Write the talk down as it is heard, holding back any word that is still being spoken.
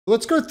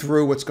Let's go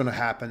through what's going to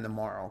happen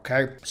tomorrow,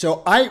 okay?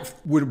 So I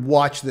would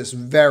watch this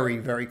very,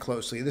 very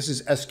closely. This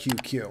is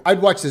SQQ.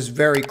 I'd watch this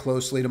very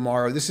closely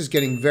tomorrow. This is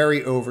getting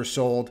very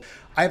oversold.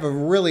 I have a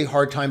really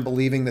hard time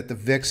believing that the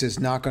VIX is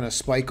not going to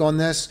spike on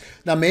this.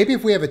 Now, maybe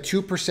if we have a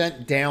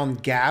 2% down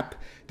gap,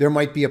 there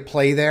might be a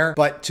play there.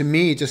 But to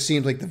me, it just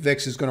seems like the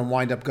VIX is going to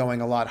wind up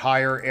going a lot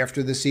higher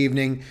after this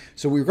evening.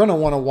 So we're going to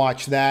want to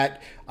watch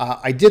that.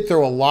 I did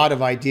throw a lot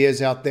of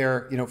ideas out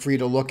there, for you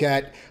to look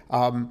at.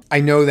 I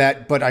know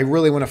that, but I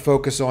really want to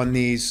focus on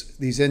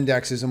these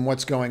indexes and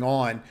what's going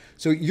on.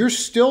 So you're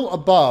still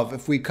above.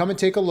 If we come and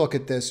take a look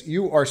at this,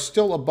 you are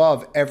still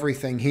above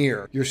everything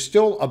here. You're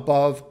still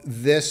above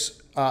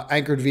this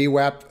anchored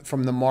VWAP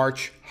from the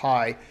March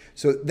high.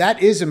 So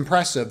that is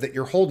impressive that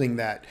you're holding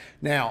that.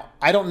 Now,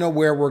 I don't know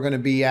where we're going to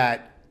be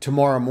at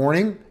tomorrow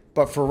morning,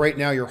 but for right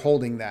now, you're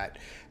holding that.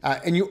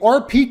 And you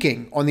are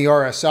peaking on the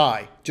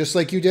RSI, just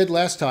like you did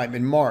last time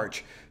in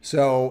March.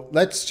 So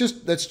let's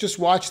just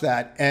watch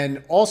that.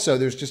 And also,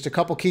 there's just a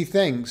couple key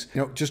things.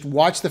 Just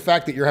watch the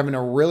fact that you're having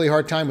a really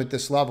hard time with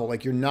this level.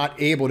 Like you're not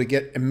able to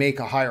get and make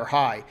a higher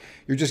high.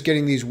 You're just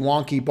getting these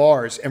wonky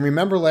bars. And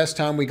remember last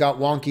time we got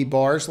wonky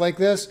bars like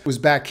this was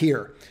back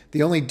here.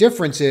 The only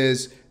difference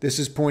is this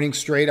is pointing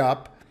straight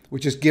up,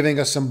 which is giving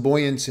us some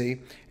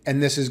buoyancy.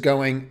 And this is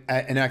going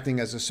and acting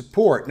as a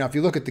support. Now, if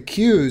you look at the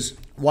Qs,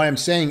 why I'm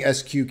saying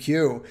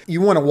SQQ, you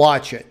want to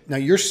watch it. Now,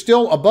 you're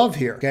still above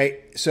here,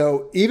 okay?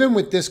 So even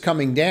with this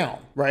coming down,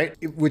 right,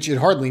 which it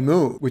hardly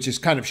moved, which is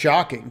kind of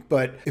shocking.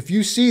 But if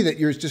you see that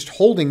you're just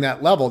holding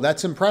that level,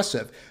 that's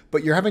impressive.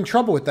 But you're having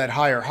trouble with that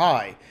higher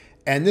high.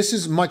 And this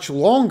is much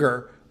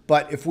longer.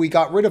 But if we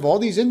got rid of all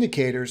these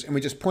indicators and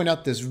we just point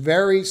out this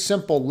very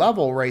simple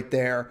level right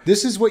there,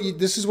 this is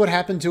what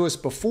happened to us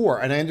before.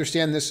 And I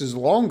understand this is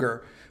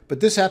longer. But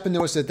this happened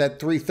to us at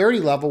that 330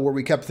 level where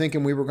we kept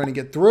thinking we were going to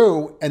get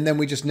through, and then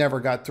we just never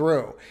got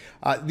through.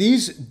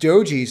 These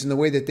dojis and the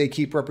way that they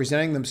keep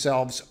representing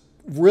themselves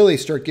really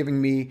start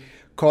giving me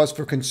cause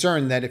for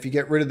concern that if you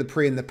get rid of the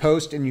pre and the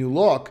post and you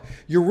look,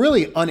 you're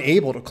really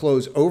unable to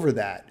close over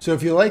that. So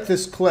if you like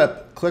this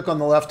clip, click on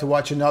the left to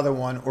watch another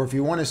one, or if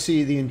you want to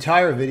see the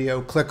entire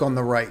video, click on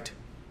the right.